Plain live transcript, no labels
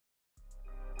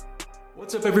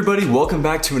What's up everybody, welcome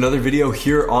back to another video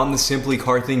here on the Simply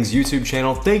Car Things YouTube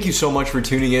channel. Thank you so much for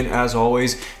tuning in as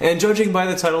always, and judging by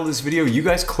the title of this video, you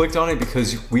guys clicked on it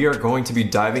because we are going to be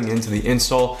diving into the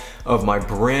install of my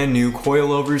brand new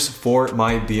coilovers for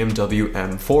my BMW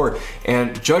M4.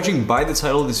 And judging by the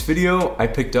title of this video, I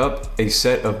picked up a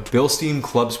set of BILSTEIN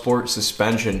CLUBSPORT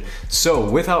suspension. So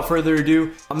without further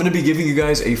ado, I'm going to be giving you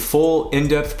guys a full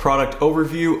in-depth product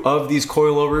overview of these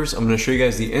coilovers. I'm going to show you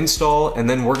guys the install, and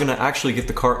then we're going to actually get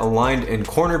the car aligned and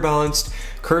corner balanced,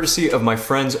 courtesy of my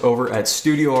friends over at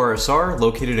Studio RSR,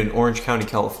 located in Orange County,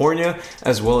 California,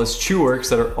 as well as CHEWworks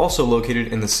that are also located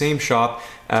in the same shop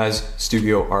as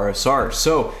Studio RSR.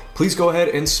 So please go ahead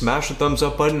and smash the thumbs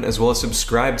up button, as well as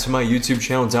subscribe to my YouTube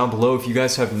channel down below if you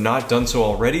guys have not done so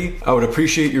already. I would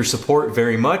appreciate your support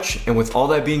very much. And with all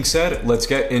that being said, let's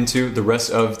get into the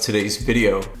rest of today's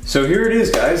video. So here it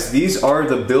is, guys. These are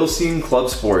the BILSTEIN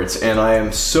CLUBSPORTs, and I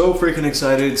am so freaking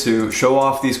excited to show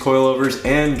off these coilovers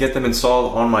and get them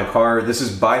installed on my car. This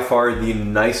is by far the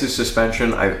nicest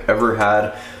suspension I've ever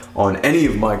had on any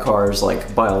of my cars,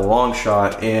 like by a long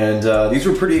shot, and these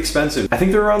were pretty expensive. I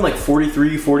think they're around like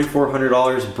 $4,300,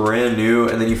 $4,400 brand new,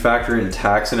 and then you factor in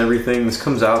tax and everything, this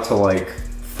comes out to like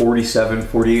 $4,700,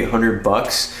 $4,800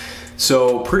 bucks.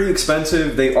 So pretty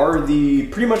expensive. They are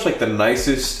pretty much like the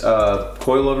nicest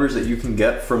coilovers that you can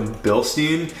get from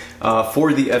Bilstein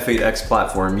for the F8X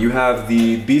platform. You have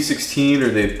the B16 or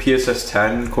the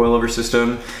PSS10 coilover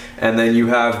system, and then you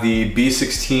have the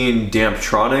B16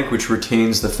 Damptronic, which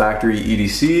retains the factory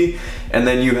EDC, and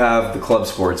then you have the Club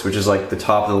Sports, which is like the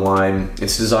top of the line.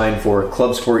 It's designed for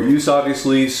club sport use,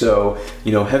 obviously, so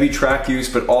you know, heavy track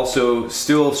use, but also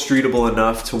still streetable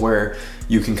enough to where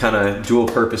you can kind of dual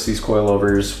purpose these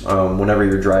coilovers whenever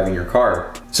you're driving your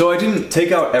car. So I didn't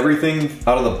take out everything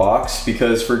out of the box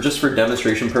because just for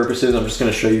demonstration purposes, I'm just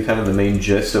going to show you kind of the main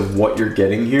gist of what you're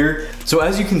getting here. So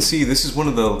as you can see, this is one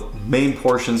of the main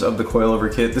portions of the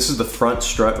coilover kit. This is the front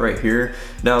strut right here.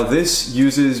 Now this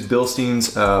uses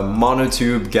Bilstein's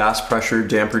monotube gas pressure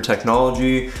damper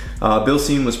technology.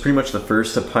 Bilstein was pretty much the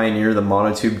first to pioneer the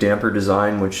monotube damper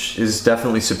design, which is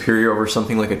definitely superior over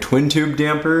something like a twin tube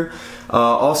damper.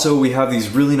 Also, we have these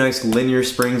really nice linear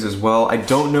springs as well. I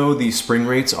don't know the spring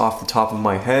rates off the top of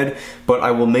my head, but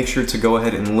I will make sure to go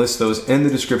ahead and list those in the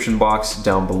description box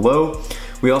down below.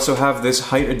 We also have this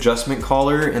height adjustment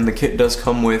collar, and the kit does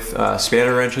come with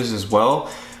spanner wrenches as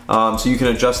well. So you can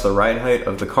adjust the ride height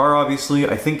of the car, obviously.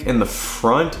 I think in the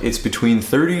front, it's between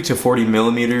 30 to 40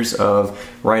 millimeters of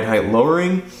ride height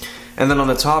lowering. And then on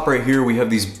the top right here, we have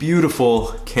these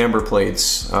beautiful camber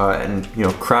plates, and you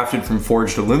know, crafted from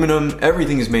forged aluminum.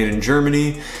 Everything is made in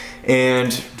Germany,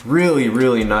 and really,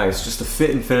 really nice. Just the fit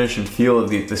and finish and feel of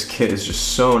this kit is just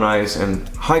so nice, and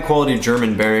high quality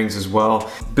German bearings as well.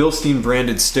 Bilstein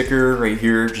branded sticker right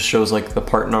here just shows like the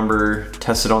part number,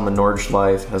 tested on the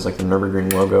Nordschleife, has like the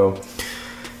Nürburgring logo.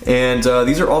 And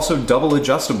these are also double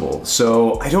adjustable.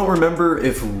 So I don't remember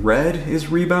if red is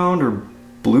rebound or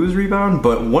blue is rebound,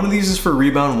 but one of these is for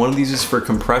rebound, one of these is for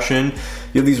compression.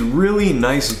 You have these really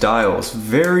nice dials,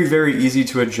 very, very easy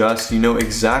to adjust. You know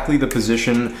exactly the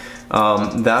position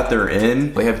that they're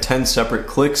in. They have 10 separate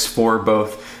clicks for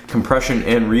both compression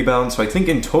and rebound, so I think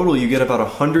in total you get about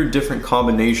 100 different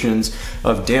combinations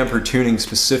of damper tuning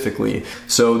specifically.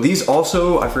 So these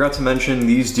also, I forgot to mention,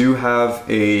 these do have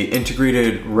a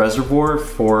integrated reservoir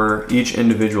for each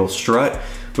individual strut,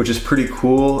 which is pretty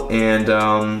cool, and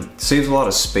saves a lot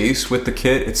of space with the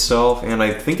kit itself, and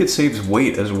I think it saves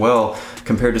weight as well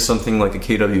compared to something like a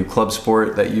KW Club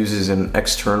Sport that uses an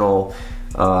external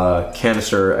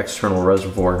canister, external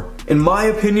reservoir. In my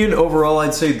opinion, overall,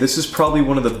 I'd say this is probably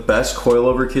one of the best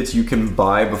coilover kits you can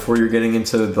buy before you're getting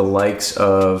into the likes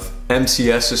of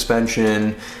MCS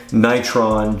suspension,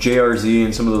 Nitron, JRZ,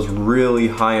 and some of those really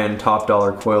high-end top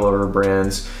dollar coilover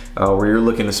brands where you're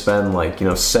looking to spend like, you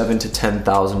know, $7,000 to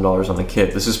 $10,000 on a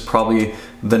kit. This is probably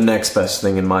the next best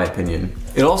thing in my opinion.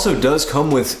 It also does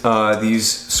come with these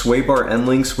sway bar end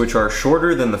links, which are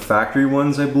shorter than the factory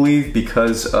ones, I believe,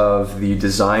 because of the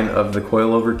design of the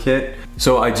coilover kit.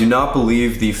 So I do not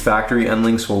believe the factory end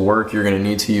links will work. You're going to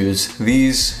need to use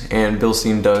these, and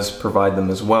Bilstein does provide them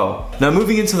as well. Now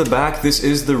moving into the back, this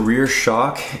is the rear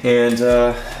shock, and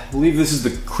I believe this is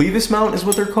the clevis mount is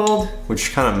what they're called,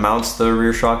 which kind of mounts the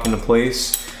rear shock into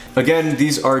place. Again,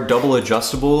 these are double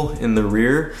adjustable in the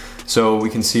rear, so we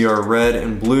can see our red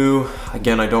and blue.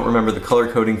 Again, I don't remember the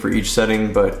color coding for each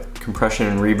setting, but compression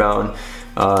and rebound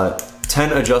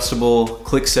 10 adjustable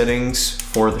click settings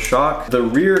for the shock. The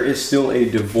rear is still a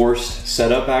divorced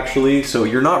setup actually, so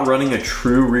you're not running a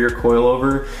true rear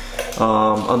coilover,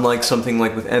 unlike something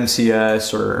like with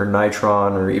MCS or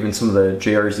Nitron or even some of the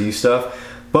JRZ stuff.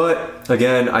 But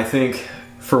again, I think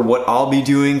for what I'll be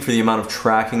doing, for the amount of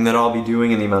tracking that I'll be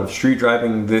doing and the amount of street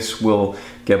driving, this will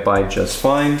get by just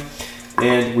fine.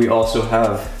 And we also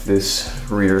have this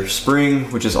rear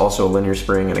spring, which is also a linear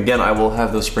spring. And again, I will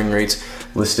have those spring rates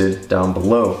listed down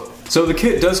below. So the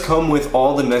kit does come with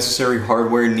all the necessary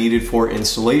hardware needed for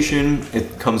installation.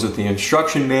 It comes with the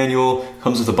instruction manual,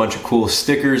 comes with a bunch of cool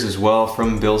stickers as well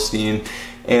from Bilstein.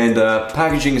 And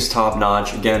packaging is top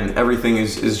notch. Again, everything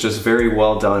is just very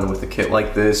well done with a kit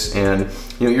like this. And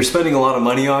you know, you're spending a lot of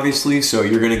money obviously, so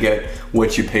you're gonna get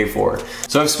what you pay for.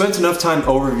 So I've spent enough time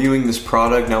overviewing this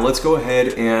product. Now let's go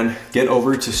ahead and get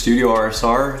over to Studio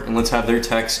RSR and let's have their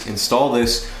techs install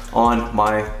this on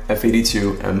my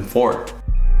F82 M4.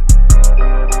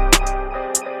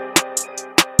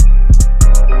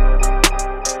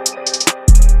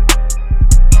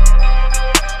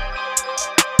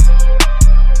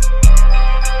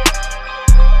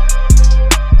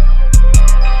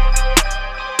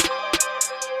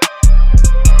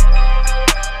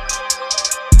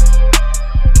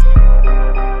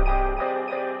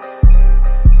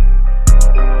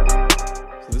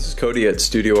 Cody at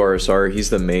Studio RSR,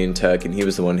 he's the main tech and he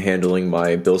was the one handling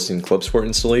my BILSTEIN CLUBSPORT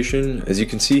installation. As you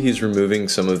can see, he's removing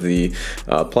some of the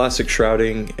plastic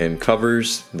shrouding and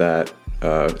covers that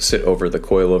sit over the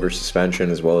coilover suspension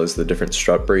as well as the different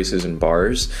strut braces and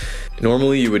bars.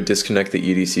 Normally you would disconnect the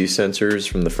EDC sensors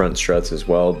from the front struts as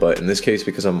well, but in this case,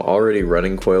 because I'm already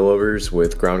running coilovers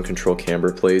with ground control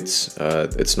camber plates,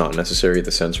 it's not necessary. The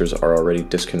sensors are already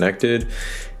disconnected.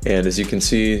 And as you can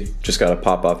see, just got to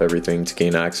pop off everything to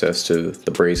gain access to the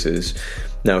braces.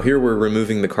 Now here we're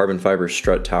removing the carbon fiber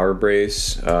strut tower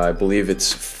brace. I believe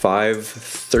it's 5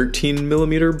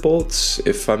 13mm bolts,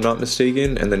 if I'm not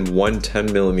mistaken, and then one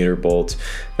 10mm bolt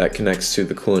that connects to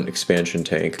the coolant expansion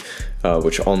tank,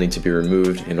 which all need to be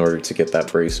removed in order to get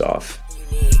that brace off.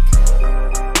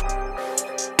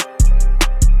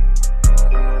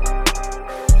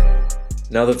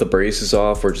 Now that the brace is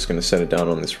off, we're just going to set it down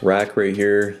on this rack right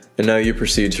here. And now you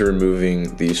proceed to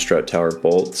removing the strut tower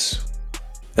bolts.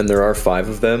 And there are 5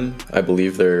 of them. I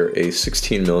believe they're a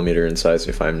 16mm in size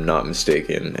if I'm not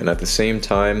mistaken. And at the same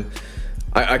time,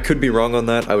 I could be wrong on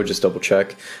that, I would just double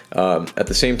check. At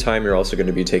the same time, you're also going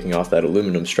to be taking off that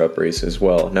aluminum strut brace as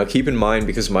well. Now keep in mind,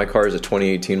 because my car is a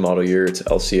 2018 model year, it's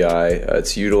LCI,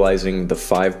 it's utilizing the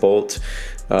 5-bolt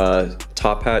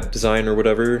top hat design or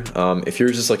whatever. If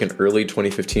yours is like an early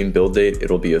 2015 build date,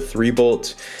 it'll be a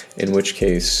 3-bolt, in which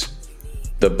case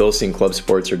the BILSTEIN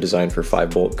CLUBSPORTs are designed for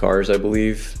 5-bolt cars, I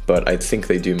believe, but I think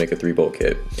they do make a 3-bolt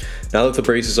kit. Now that the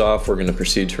brace is off, we're going to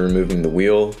proceed to removing the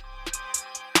wheel.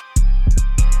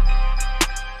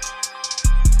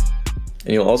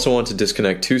 And you'll also want to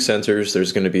disconnect 2 sensors.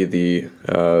 There's going to be the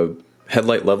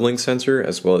headlight leveling sensor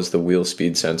as well as the wheel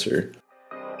speed sensor.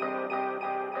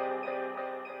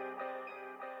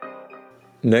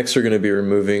 Next, we're going to be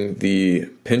removing the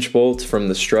pinch bolt from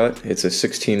the strut. It's a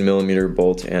 16mm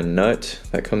bolt and nut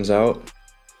that comes out.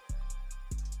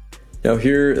 Now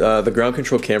here, the ground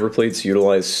control camber plates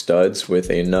utilize studs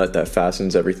with a nut that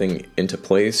fastens everything into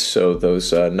place, so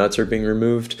those nuts are being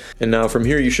removed. And now from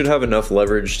here, you should have enough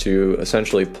leverage to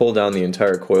essentially pull down the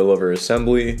entire coilover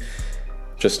assembly,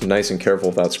 just nice and careful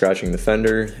without scratching the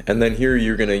fender. And then here,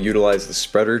 you're going to utilize the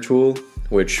spreader tool,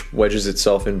 which wedges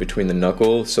itself in between the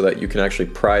knuckle so that you can actually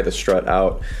pry the strut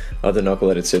out of the knuckle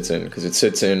that it sits in, because it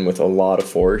sits in with a lot of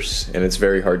force and it's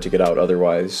very hard to get out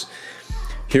otherwise.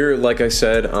 Here, like I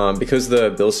said, because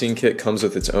the Bilstein kit comes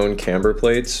with its own camber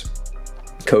plates,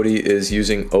 Cody is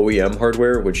using OEM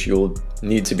hardware, which you'll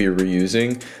need to be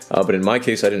reusing. But in my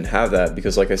case, I didn't have that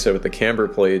because, like I said, with the camber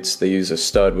plates, they use a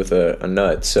stud with a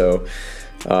nut. So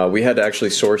we had to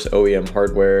actually source OEM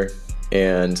hardware,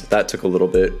 and that took a little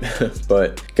bit,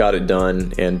 but got it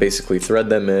done, and basically thread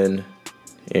them in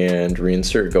and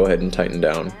reinsert, go ahead and tighten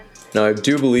down. Now I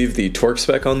do believe the torque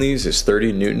spec on these is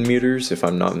 30 Newton meters, if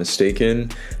I'm not mistaken.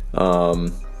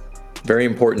 Very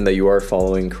important that you are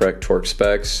following correct torque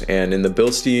specs, and in the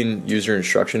Bilstein user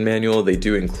instruction manual, they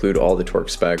do include all the torque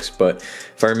specs, but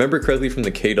if I remember correctly from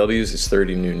the KWs, it's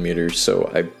 30 Newton meters, so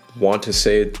I want to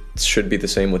say it should be the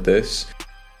same with this.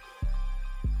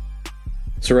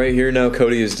 So right here now,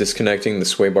 Cody is disconnecting the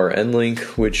sway bar end link,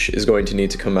 which is going to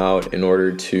need to come out in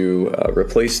order to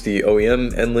replace the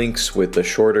OEM end links with the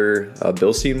shorter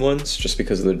Bilstein ones, just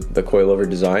because of the coilover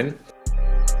design.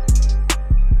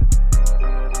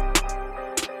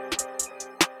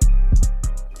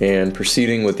 and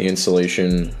proceeding with the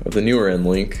installation of the newer end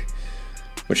link,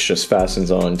 which just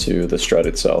fastens onto the strut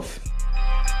itself.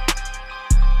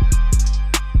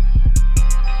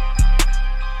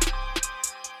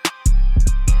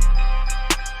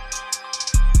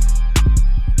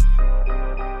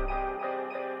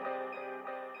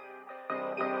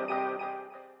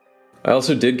 I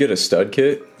also did get a stud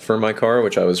kit for my car,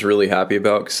 which I was really happy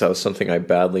about because that was something I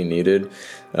badly needed.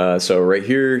 So right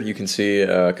here you can see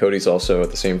Cody's also at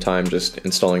the same time just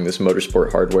installing this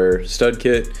motorsport hardware stud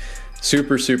kit.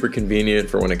 Super convenient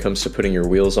for when it comes to putting your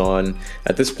wheels on.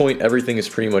 At this point everything is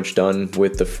pretty much done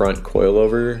with the front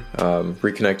coilover.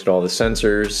 Reconnected all the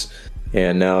sensors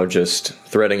and now just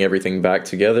threading everything back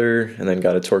together and then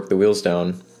got to torque the wheels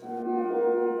down.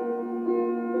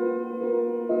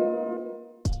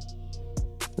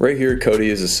 Right here,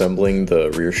 Cody is assembling the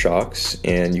rear shocks,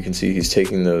 and you can see he's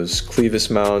taking those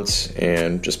clevis mounts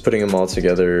and just putting them all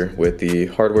together with the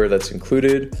hardware that's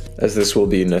included, as this will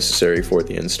be necessary for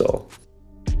the install.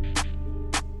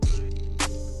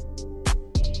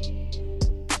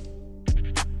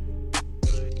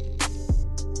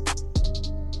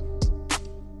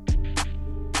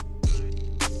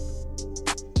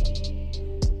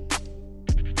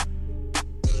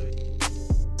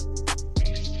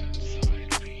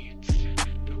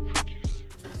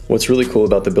 What's really cool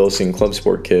about the BILSTEIN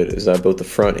CLUBSPORT kit is that both the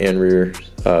front and rear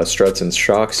struts and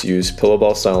shocks use pillow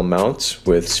ball style mounts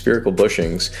with spherical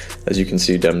bushings, as you can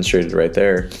see demonstrated right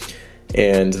there.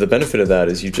 And the benefit of that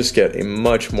is you just get a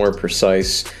much more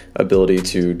precise ability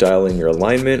to dial in your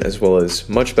alignment, as well as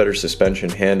much better suspension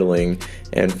handling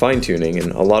and fine tuning,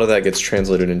 and a lot of that gets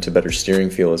translated into better steering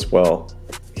feel as well.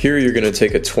 Here you're going to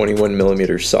take a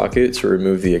 21mm socket to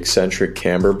remove the eccentric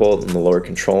camber bolt in the lower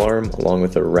control arm, along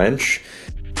with a wrench.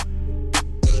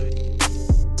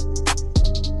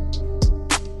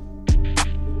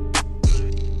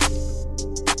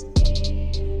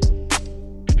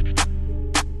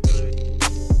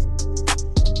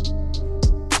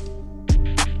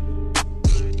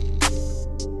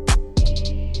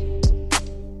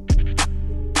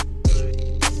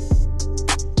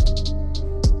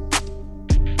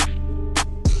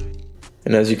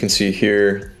 And as you can see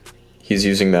here, he's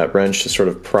using that wrench to sort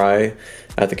of pry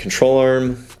at the control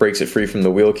arm, breaks it free from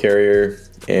the wheel carrier,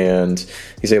 and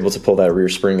he's able to pull that rear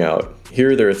spring out.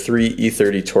 Here there are 3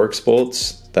 E30 Torx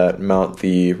bolts that mount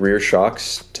the rear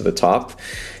shocks to the top,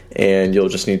 and you'll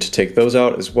just need to take those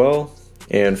out as well.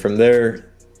 And from there,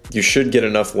 you should get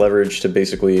enough leverage to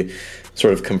basically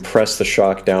sort of compress the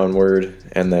shock downward,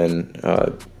 and then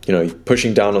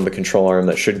pushing down on the control arm,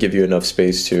 that should give you enough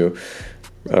space to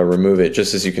remove it,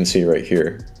 just as you can see right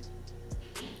here.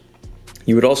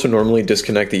 You would also normally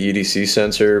disconnect the EDC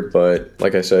sensor, but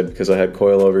like I said, because I had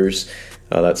coilovers,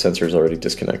 that sensor is already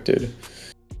disconnected.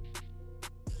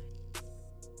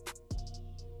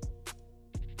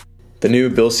 The new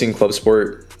BILSTEIN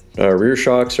CLUBSPORT rear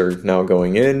shocks are now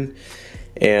going in,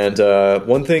 and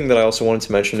one thing that I also wanted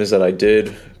to mention is that I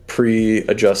did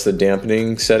pre-adjust the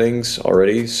dampening settings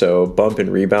already. So bump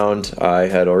and rebound, I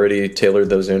had already tailored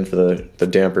those in for the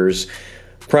dampers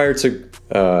prior to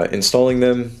installing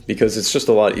them, because it's just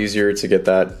a lot easier to get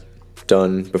that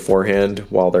done beforehand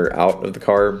while they're out of the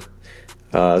car,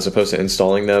 as opposed to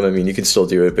installing them. I mean, you can still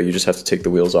do it, but you just have to take the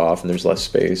wheels off and there's less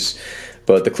space.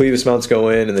 But the clevis mounts go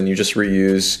in, and then you just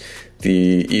reuse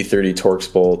the E30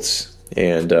 Torx bolts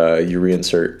and you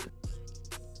reinsert.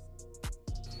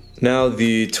 Now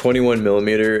the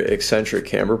 21mm eccentric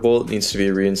camber bolt needs to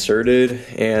be reinserted,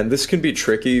 and this can be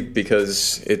tricky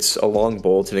because it's a long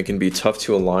bolt and it can be tough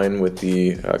to align with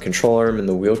the control arm and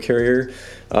the wheel carrier.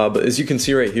 But as you can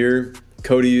see right here,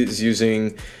 Cody is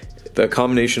using the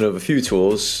combination of a few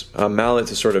tools, a mallet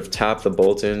to sort of tap the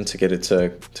bolt in to get it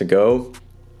to go,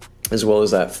 as well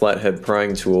as that flathead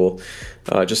prying tool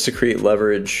just to create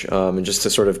leverage and just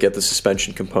to sort of get the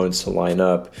suspension components to line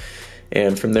up.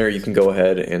 And from there you can go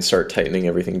ahead and start tightening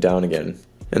everything down again.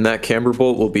 And that camber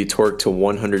bolt will be torqued to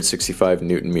 165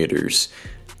 Newton meters.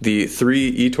 The 3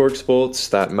 E-Torx bolts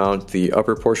that mount the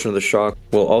upper portion of the shock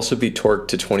will also be torqued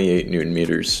to 28 Newton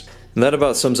meters. And that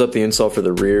about sums up the install for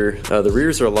the rear. The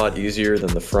rears are a lot easier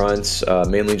than the fronts,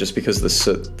 mainly just because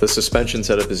the suspension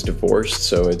setup is divorced,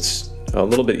 so it's a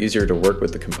little bit easier to work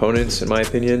with the components in my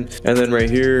opinion. And then right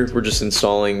here, we're just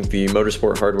installing the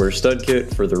motorsport hardware stud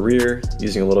kit for the rear,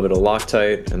 using a little bit of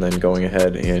Loctite, and then going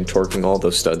ahead and torquing all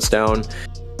those studs down.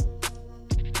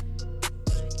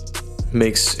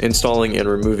 Makes installing and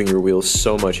removing your wheels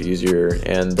so much easier,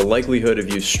 and the likelihood of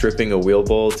you stripping a wheel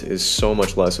bolt is so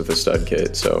much less with a stud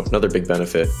kit, so another big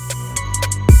benefit.